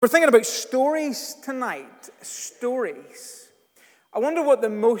We're thinking about stories tonight. Stories. I wonder what the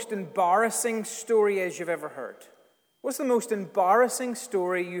most embarrassing story is you've ever heard. What's the most embarrassing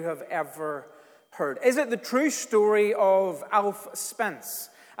story you have ever heard? Is it the true story of Alf Spence,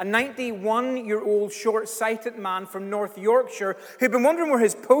 a 91-year-old short-sighted man from North Yorkshire who'd been wondering where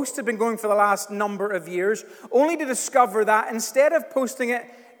his post had been going for the last number of years, only to discover that instead of posting it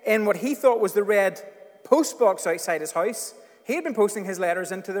in what he thought was the red postbox outside his house, he had been posting his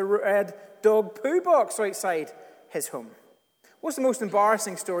letters into the red dog poo box outside his home. What's the most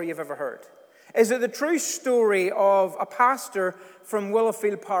embarrassing story you've ever heard? Is it the true story of a pastor from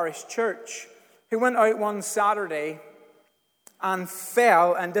Willowfield Parish Church who went out one Saturday and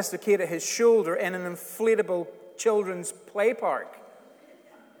fell and dislocated his shoulder in an inflatable children's play park?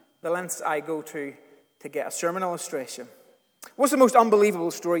 The lengths I go to get a sermon illustration. What's the most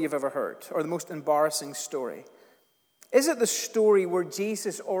unbelievable story you've ever heard, or the most embarrassing story? Is it the story where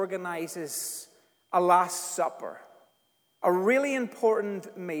Jesus organizes a Last Supper, a really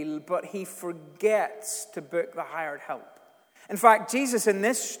important meal, but he forgets to book the hired help? In fact, Jesus in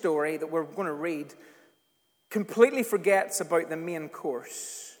this story that we're going to read completely forgets about the main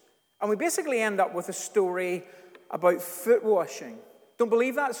course. And we basically end up with a story about foot washing. Don't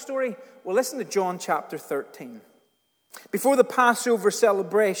believe that story? Well, listen to John chapter 13. Before the Passover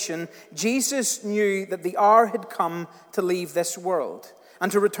celebration, Jesus knew that the hour had come to leave this world and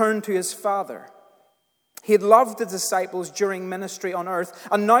to return to his Father. He had loved the disciples during ministry on earth,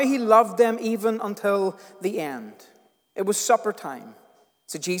 and now he loved them even until the end. It was supper time.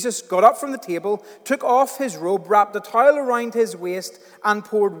 So Jesus got up from the table, took off his robe, wrapped a towel around his waist, and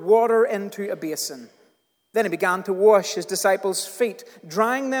poured water into a basin. Then he began to wash his disciples' feet,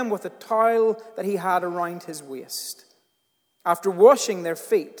 drying them with a towel that he had around his waist. After washing their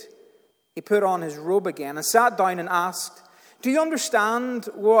feet, he put on his robe again and sat down and asked, "Do you understand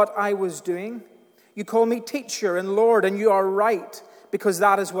what I was doing? You call me teacher and Lord, and you are right, because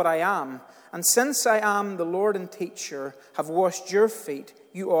that is what I am. And since I am the Lord and teacher, have washed your feet,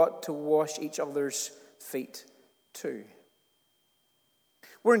 you ought to wash each other's feet too."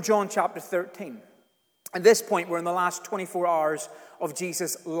 We're in John chapter 13. At this point, we're in the last 24 hours of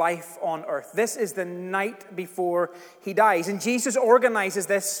Jesus' life on earth. This is the night before he dies. And Jesus organizes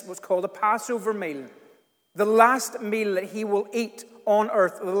this, what's called a Passover meal. The last meal that he will eat on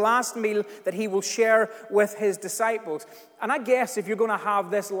earth. The last meal that he will share with his disciples. And I guess if you're going to have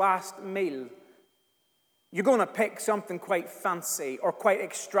this last meal, you're going to pick something quite fancy or quite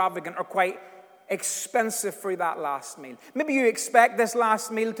extravagant or quite expensive for that last meal. Maybe you expect this last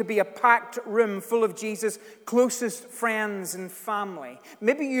meal to be a packed room full of Jesus' closest friends and family.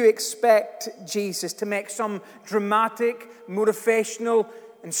 Maybe you expect Jesus to make some dramatic, motivational,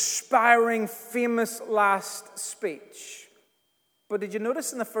 inspiring, famous last speech. But did you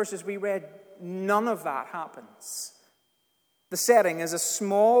notice in the verses we read, none of that happens? The setting is a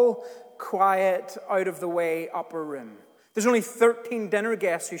small, quiet, out-of-the-way upper room. There's only 13 dinner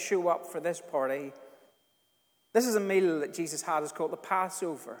guests who show up for this party. This is a meal that Jesus had. It's called the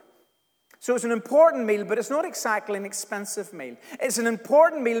Passover. So it's an important meal, but it's not exactly an expensive meal. It's an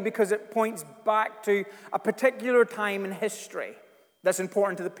important meal because it points back to a particular time in history that's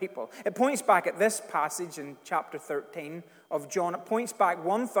important to the people. It points back at this passage in chapter 13 of John. It points back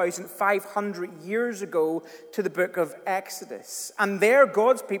 1,500 years ago to the book of Exodus. And there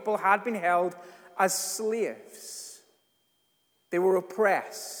God's people had been held as slaves. They were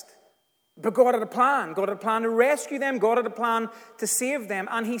oppressed. But God had a plan. God had a plan to rescue them. God had a plan to save them.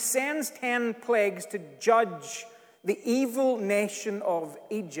 And he sends 10 plagues to judge the evil nation of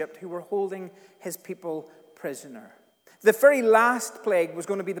Egypt who were holding his people prisoner. The very last plague was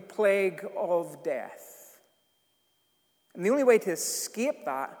going to be the plague of death. And the only way to escape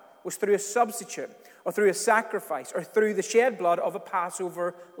that was through a substitute or through a sacrifice or through the shed blood of a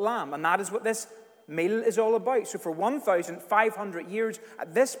Passover lamb. And that is what this meal is all about. So for 1,500 years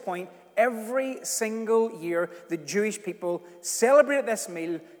at this point, every single year, the Jewish people celebrated this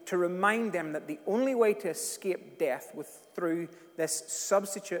meal to remind them that the only way to escape death was through this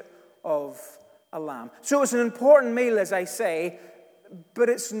substitute of a lamb. So it's an important meal, as I say, but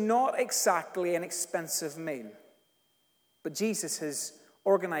it's not exactly an expensive meal. But Jesus has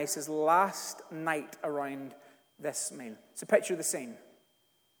organized his last night around this meal. So picture the scene.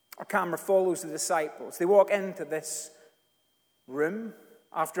 Our camera follows the disciples. They walk into this room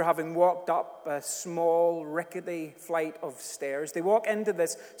after having walked up a small, rickety flight of stairs. They walk into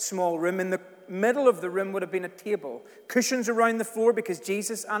this small room. In the middle of the room would have been a table, cushions around the floor because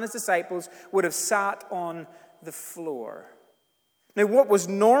Jesus and his disciples would have sat on the floor. Now, what was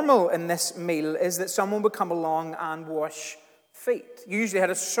normal in this meal is that someone would come along and wash feet. You usually had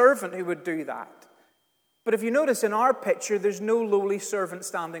a servant who would do that. But if you notice in our picture, there's no lowly servant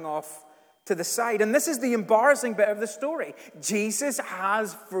standing off to the side. And this is the embarrassing bit of the story. Jesus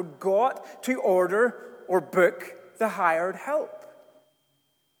has forgot to order or book the hired help.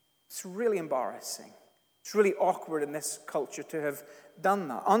 It's really embarrassing. It's really awkward in this culture to have done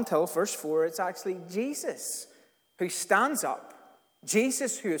that. Until verse 4, it's actually Jesus who stands up.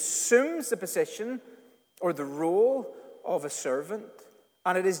 Jesus who assumes the position or the role of a servant.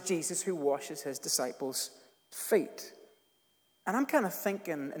 And it is Jesus who washes his disciples' feet. And I'm kind of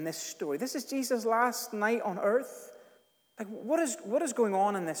thinking in this story, this is Jesus' last night on earth. Like, what is going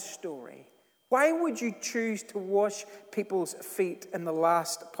on in this story? Why would you choose to wash people's feet in the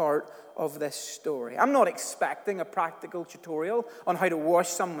last part of this story? I'm not expecting a practical tutorial on how to wash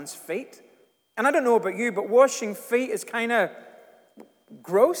someone's feet. And I don't know about you, but washing feet is kind of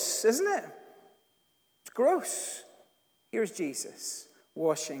gross, isn't it? It's gross. Here's Jesus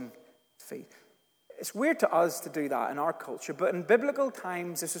washing feet. It's weird to us to do that in our culture, but in biblical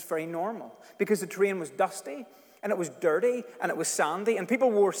times, this was very normal because the terrain was dusty and it was dirty and it was sandy and people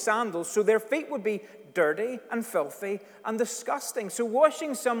wore sandals, so their feet would be dirty and filthy and disgusting. So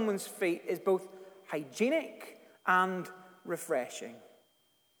washing someone's feet is both hygienic and refreshing.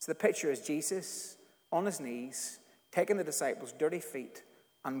 So the picture is Jesus on his knees, taking the disciples' dirty feet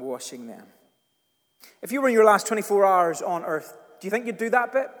and washing them. If you were in your last 24 hours on earth, do you think you'd do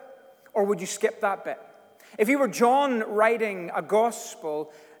that bit? Or would you skip that bit? If you were John writing a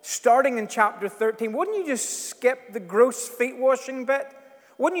gospel, starting in chapter 13, wouldn't you just skip the gross feet washing bit?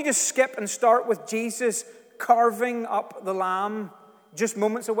 Wouldn't you just skip and start with Jesus carving up the lamb just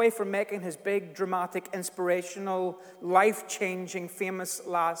moments away from making his big, dramatic, inspirational, life-changing, famous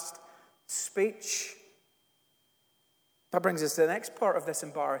last speech? That brings us to the next part of this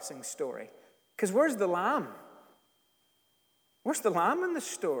embarrassing story. Because where's the lamb? Where's the lamb in the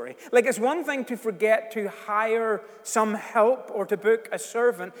story? Like, it's one thing to forget to hire some help or to book a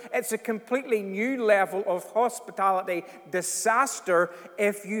servant. It's a completely new level of hospitality disaster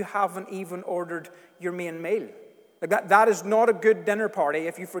if you haven't even ordered your main meal. Like that is not a good dinner party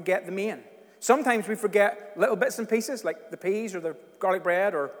if you forget the main. Sometimes we forget little bits and pieces, like the peas or the garlic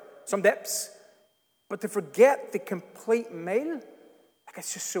bread or some dips. But to forget the complete meal, like,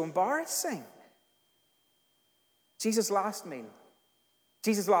 it's just so embarrassing. Jesus' last meal.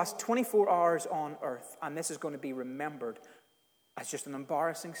 Jesus' last 24 hours on earth. And this is going to be remembered as just an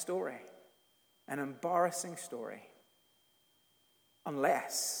embarrassing story. An embarrassing story.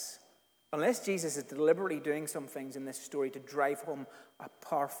 Unless Jesus is deliberately doing some things in this story to drive home a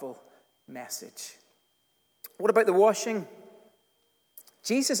powerful message. What about the washing?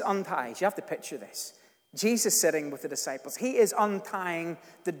 Jesus unties. You have to picture this. Jesus sitting with the disciples. He is untying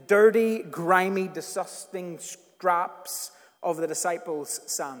the dirty, grimy, disgusting straps of the disciples'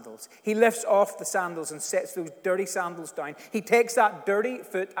 sandals. He lifts off the sandals and sets those dirty sandals down. He takes that dirty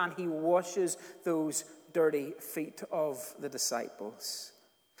foot and he washes those dirty feet of the disciples.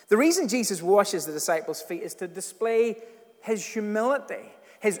 The reason Jesus washes the disciples' feet is to display his humility,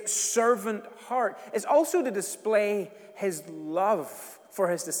 his servant heart. It's also to display his love for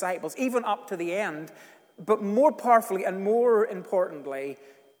his disciples, even up to the end. But more powerfully and more importantly,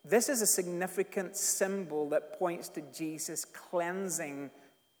 this is a significant symbol that points to Jesus cleansing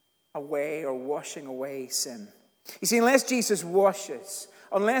away or washing away sin. You see, unless Jesus washes,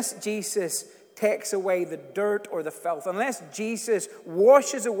 unless Jesus takes away the dirt or the filth, unless Jesus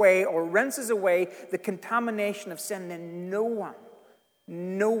washes away or rinses away the contamination of sin, then no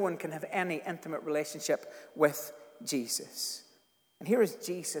one can have any intimate relationship with Jesus. And here is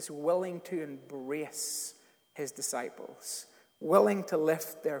Jesus willing to embrace his disciples, willing to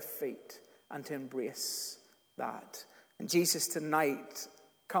lift their feet and to embrace that. And Jesus tonight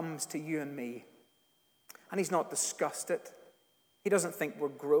comes to you and me, and he's not disgusted. He doesn't think we're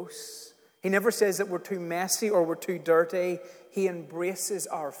gross. He never says that we're too messy or we're too dirty. He embraces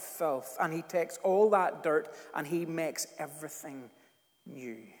our filth, and he takes all that dirt and he makes everything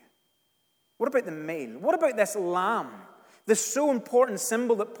new. What about the meal? What about this lamb? This so important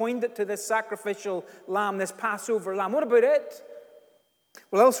symbol that pointed to this sacrificial lamb, this Passover lamb. What about it?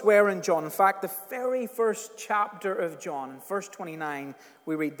 Well, elsewhere in John, in fact, the very first chapter of John, in verse 29,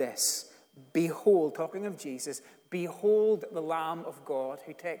 we read this. Behold, talking of Jesus, behold the Lamb of God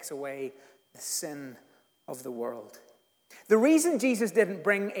who takes away the sin of the world. The reason Jesus didn't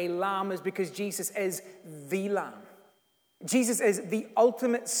bring a lamb is because Jesus is the lamb. Jesus is the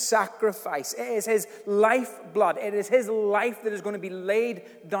ultimate sacrifice. It is his lifeblood. It is his life that is going to be laid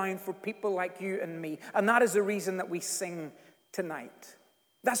down for people like you and me. And that is the reason that we sing tonight.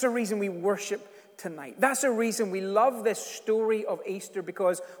 That's the reason we worship tonight. That's the reason we love this story of Easter,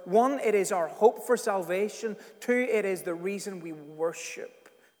 because one, it is our hope for salvation. Two, it is the reason we worship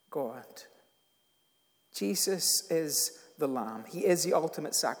God. Jesus is the Lamb. He is the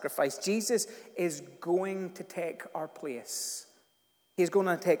ultimate sacrifice. Jesus is going to take our place. He is going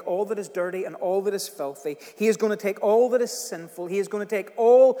to take all that is dirty and all that is filthy. He is going to take all that is sinful. He is going to take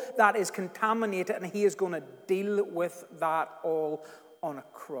all that is contaminated, and he is going to deal with that all on a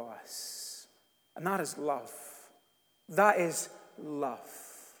cross. And that is love. That is love.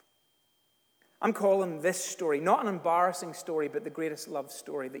 I'm calling this story not an embarrassing story, but the greatest love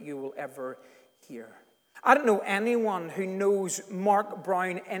story that you will ever hear. I don't know anyone who knows Mark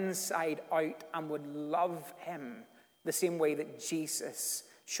Brown inside out and would love him the same way that Jesus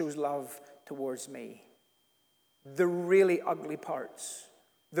shows love towards me. The really ugly parts,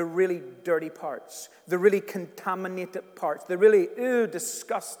 the really dirty parts, the really contaminated parts, the really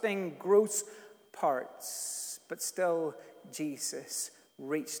disgusting, gross parts. But still, Jesus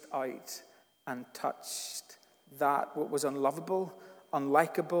reached out and touched that what was unlovable,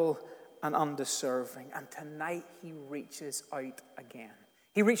 unlikable, and undeserving. And tonight he reaches out again.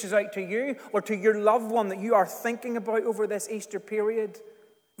 He reaches out to you or to your loved one that you are thinking about over this Easter period.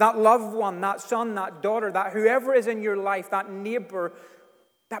 That loved one, that son, that daughter, that whoever is in your life, that neighbor,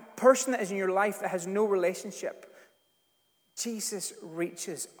 that person that is in your life that has no relationship. Jesus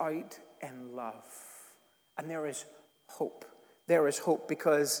reaches out in love. And there is hope. There is hope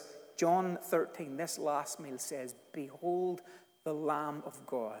because John 13, this last meal says, "Behold the Lamb of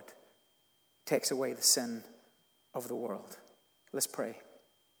God takes away the sin of the world." Let's pray.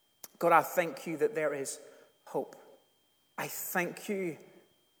 God, I thank you that there is hope. I thank you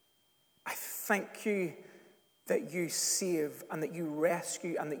that you save and that you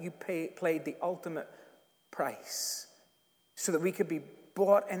rescue and that you played the ultimate price so that we could be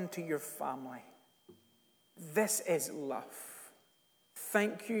brought into your family. This is love.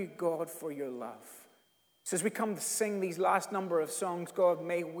 Thank you, God, for your love. So as we come to sing these last number of songs, God,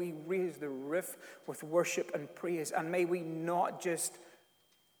 may we raise the roof with worship and praise, and may we not just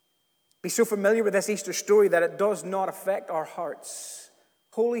be so familiar with this Easter story that it does not affect our hearts.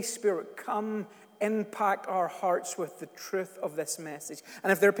 Holy Spirit, come impact our hearts with the truth of this message.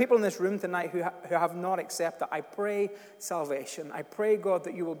 And if there are people in this room tonight who have not accepted, I pray salvation. I pray, God,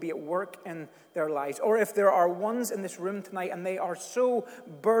 that you will be at work in their lives. Or if there are ones in this room tonight and they are so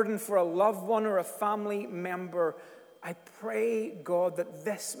burdened for a loved one or a family member, I pray, God, that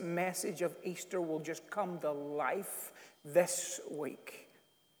this message of Easter will just come to life this week.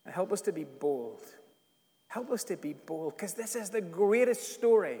 And help us to be bold. Help us to be bold, because this is the greatest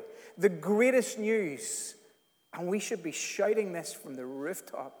story, the greatest news. And we should be shouting this from the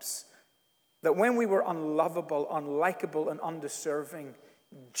rooftops, that when we were unlovable, unlikable, and undeserving,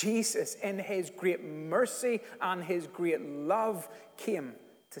 Jesus, in his great mercy and his great love, came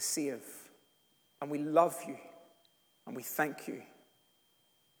to save. And we love you, and we thank you.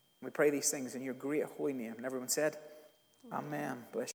 We pray these things in your great holy name. And everyone said, Amen. Bless you.